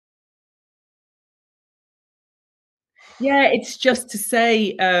Yeah, it's just to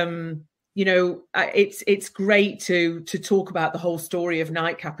say, you know, it's great to talk about the whole story of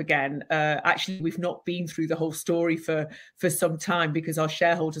NIGHTCAP again. Actually, we've not been through the whole story for some time because our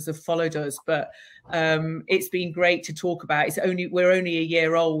shareholders have followed us, but it's been great to talk about. We're only a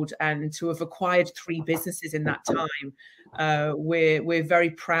year old, and to have acquired 3 businesses in that time, we're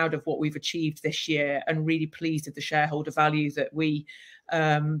very proud of what we've achieved this year, and really pleased with the shareholder value that we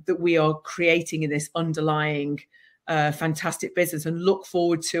are creating in this underlying fantastic business, and look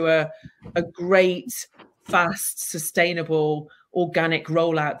forward to a great, fast, sustainable, organic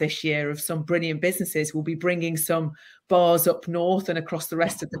rollout this year of some brilliant businesses. We'll be bringing some bars up north and across the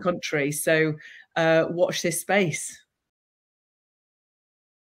rest of the country. So watch this space.